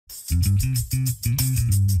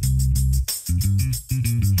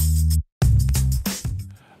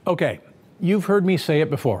Okay, you've heard me say it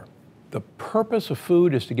before. The purpose of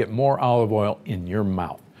food is to get more olive oil in your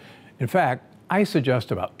mouth. In fact, I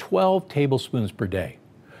suggest about 12 tablespoons per day.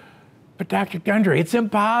 But Dr. Gundry, it's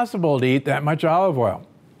impossible to eat that much olive oil.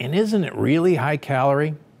 And isn't it really high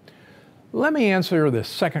calorie? Let me answer the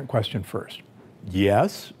second question first.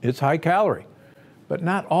 Yes, it's high calorie, but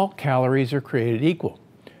not all calories are created equal.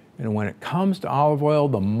 And when it comes to olive oil,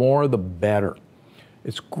 the more the better.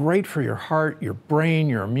 It's great for your heart, your brain,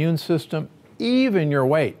 your immune system, even your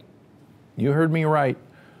weight. You heard me right.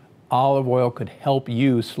 Olive oil could help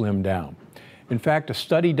you slim down. In fact, a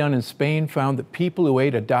study done in Spain found that people who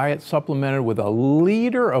ate a diet supplemented with a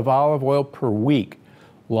liter of olive oil per week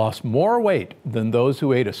lost more weight than those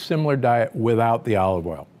who ate a similar diet without the olive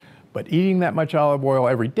oil. But eating that much olive oil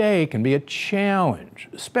every day can be a challenge,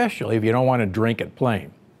 especially if you don't want to drink it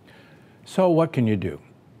plain. So what can you do?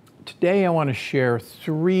 Today I want to share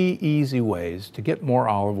 3 easy ways to get more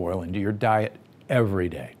olive oil into your diet every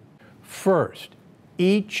day. First,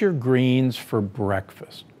 eat your greens for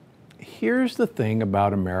breakfast. Here's the thing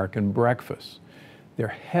about American breakfasts. They're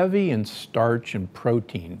heavy in starch and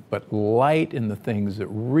protein, but light in the things that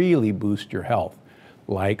really boost your health,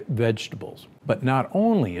 like vegetables. But not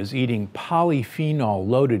only is eating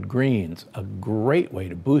polyphenol-loaded greens a great way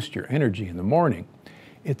to boost your energy in the morning,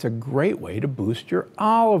 it's a great way to boost your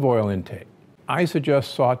olive oil intake. I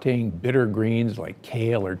suggest sauteing bitter greens like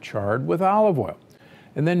kale or chard with olive oil,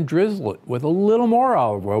 and then drizzle it with a little more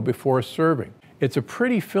olive oil before serving. It's a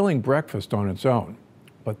pretty filling breakfast on its own,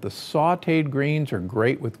 but the sauteed greens are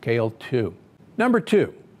great with kale too. Number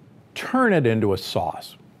 2, turn it into a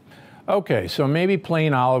sauce. Okay, so maybe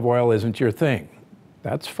plain olive oil isn't your thing.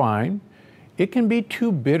 That's fine. It can be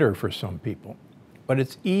too bitter for some people, but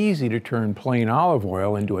it's easy to turn plain olive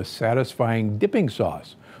oil into a satisfying dipping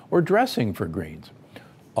sauce or dressing for greens.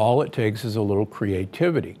 All it takes is a little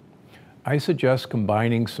creativity. I suggest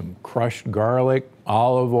combining some crushed garlic,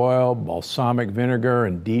 olive oil, balsamic vinegar,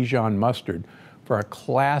 and Dijon mustard for a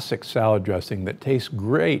classic salad dressing that tastes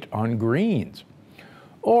great on greens.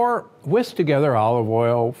 Or whisk together olive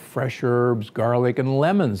oil, fresh herbs, garlic, and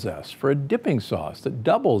lemon zest for a dipping sauce that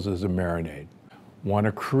doubles as a marinade. Want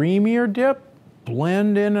a creamier dip?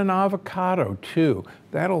 Blend in an avocado too.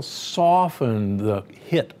 That'll soften the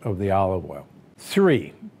hit of the olive oil.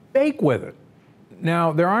 3, bake with it.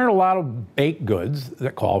 Now, there aren't a lot of baked goods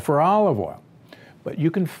that call for olive oil, but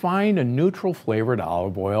you can find a neutral flavored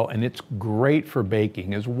olive oil, and it's great for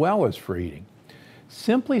baking as well as for eating.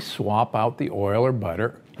 Simply swap out the oil or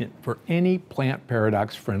butter for any Plant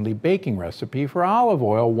Paradox friendly baking recipe for olive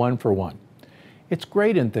oil 1 for 1. It's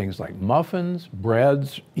great in things like muffins,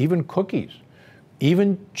 breads, even cookies,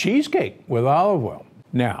 even cheesecake with olive oil.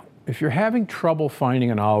 Now, if you're having trouble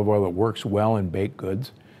finding an olive oil that works well in baked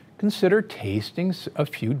goods, consider tasting a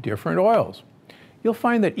few different oils. You'll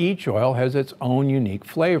find that each oil has its own unique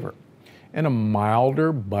flavor, and a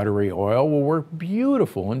milder, buttery oil will work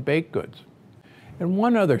beautiful in baked goods. And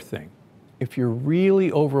one other thing, if you're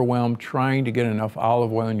really overwhelmed trying to get enough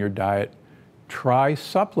olive oil in your diet, try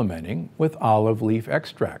supplementing with olive leaf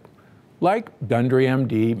extract, like Gundry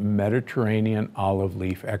MD Mediterranean olive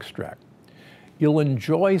leaf extract. You'll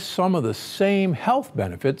enjoy some of the same health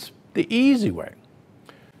benefits the easy way.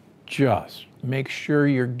 Just make sure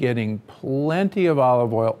you're getting plenty of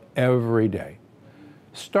olive oil every day.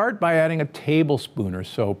 Start by adding a tablespoon or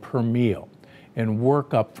so per meal and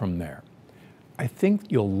work up from there. I think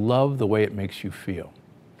you'll love the way it makes you feel.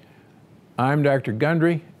 I'm Dr.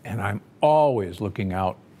 Gundry, and I'm always looking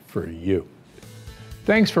out for you.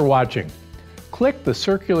 Thanks for watching. Click the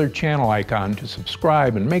circular channel icon to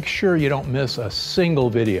subscribe and make sure you don't miss a single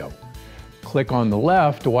video. Click on the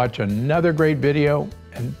left to watch another great video,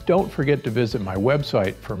 and don't forget to visit my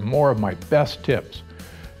website for more of my best tips,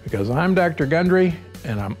 because I'm Dr. Gundry,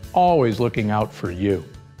 and I'm always looking out for you.